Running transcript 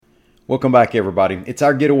Welcome back, everybody. It's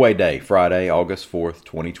our getaway day, Friday, August 4th,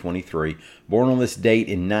 2023. Born on this date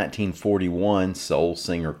in 1941, soul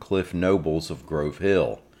singer Cliff Nobles of Grove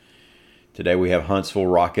Hill. Today we have Huntsville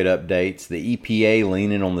rocket updates, the EPA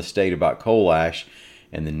leaning on the state about coal ash,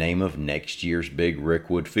 and the name of next year's big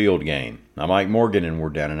Rickwood Field game. I'm Mike Morgan, and we're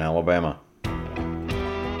down in Alabama.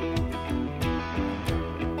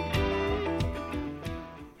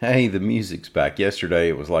 Hey, the music's back. Yesterday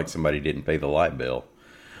it was like somebody didn't pay the light bill.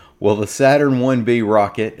 Well, the Saturn 1B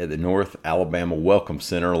rocket at the North Alabama Welcome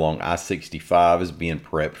Center along I-65 is being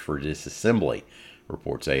prepped for disassembly,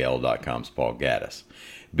 reports AL.com's Paul Gaddis.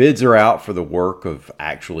 Bids are out for the work of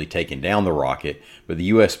actually taking down the rocket, but the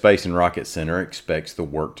U.S. Space and Rocket Center expects the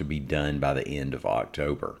work to be done by the end of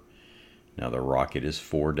October. Now, the rocket is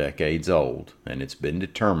 4 decades old, and it's been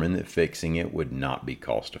determined that fixing it would not be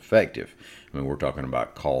cost effective. I mean, we're talking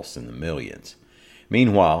about costs in the millions.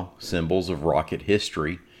 Meanwhile, symbols of rocket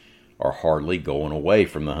history are hardly going away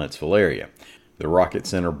from the Huntsville area. The Rocket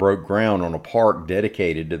Center broke ground on a park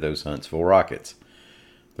dedicated to those Huntsville rockets.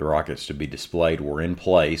 The rockets to be displayed were in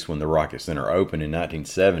place when the Rocket Center opened in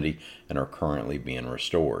 1970 and are currently being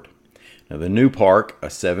restored. Now, the new park, a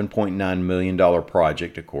 $7.9 million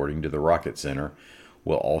project according to the Rocket Center,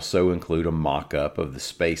 will also include a mock-up of the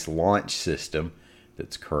Space Launch System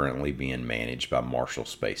that's currently being managed by Marshall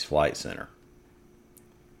Space Flight Center.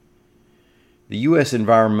 The U.S.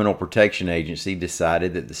 Environmental Protection Agency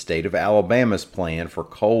decided that the state of Alabama's plan for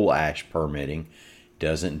coal ash permitting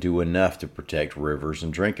doesn't do enough to protect rivers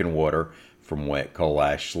and drinking water from wet coal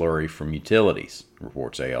ash slurry from utilities,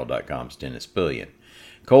 reports AL.com's Dennis Billion.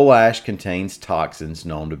 Coal ash contains toxins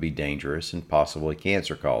known to be dangerous and possibly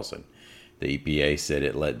cancer-causing. The EPA said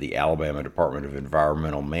it let the Alabama Department of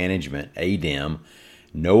Environmental Management, ADEM,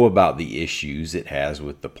 know about the issues it has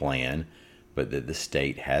with the plan, but that the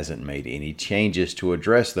state hasn't made any changes to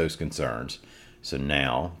address those concerns. So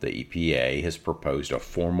now the EPA has proposed a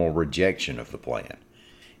formal rejection of the plan.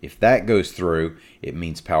 If that goes through, it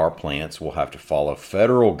means power plants will have to follow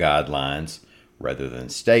federal guidelines rather than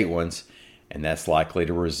state ones, and that's likely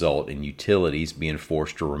to result in utilities being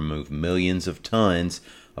forced to remove millions of tons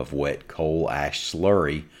of wet coal ash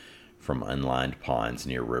slurry from unlined ponds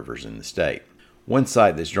near rivers in the state. One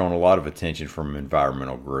site that's drawn a lot of attention from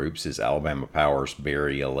environmental groups is Alabama Power's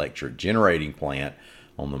Berry Electric Generating Plant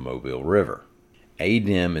on the Mobile River.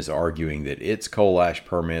 ADEM is arguing that its coal ash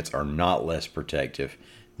permits are not less protective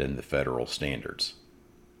than the federal standards.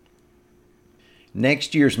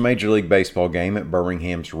 Next year's Major League Baseball game at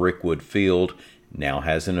Birmingham's Rickwood Field now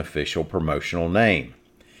has an official promotional name.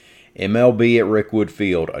 MLB at Rickwood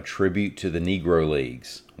Field, a tribute to the Negro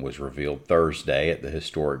Leagues, was revealed Thursday at the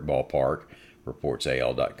historic ballpark, reports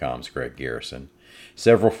AL.com's Greg Garrison.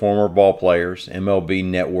 Several former ball players, MLB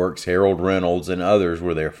Network's Harold Reynolds, and others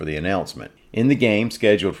were there for the announcement. In the game,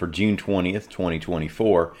 scheduled for June 20th,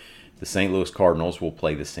 2024, the St. Louis Cardinals will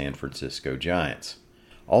play the San Francisco Giants.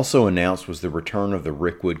 Also announced was the return of the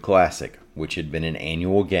Rickwood Classic, which had been an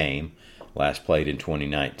annual game, last played in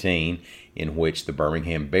 2019, in which the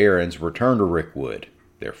Birmingham Barons returned to Rickwood,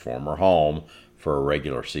 their former home, for a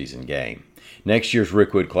regular season game. Next year's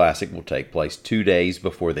Rickwood Classic will take place 2 days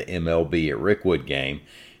before the MLB at Rickwood game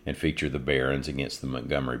and feature the Barons against the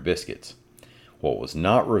Montgomery Biscuits. What was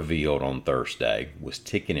not revealed on Thursday was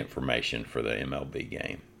ticket information for the MLB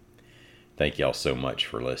game. Thank y'all so much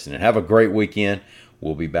for listening. Have a great weekend.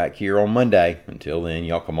 We'll be back here on Monday. Until then,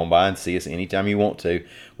 y'all come on by and see us anytime you want to.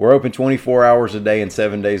 We're open 24 hours a day and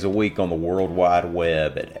 7 days a week on the World Wide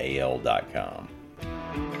Web at AL.com.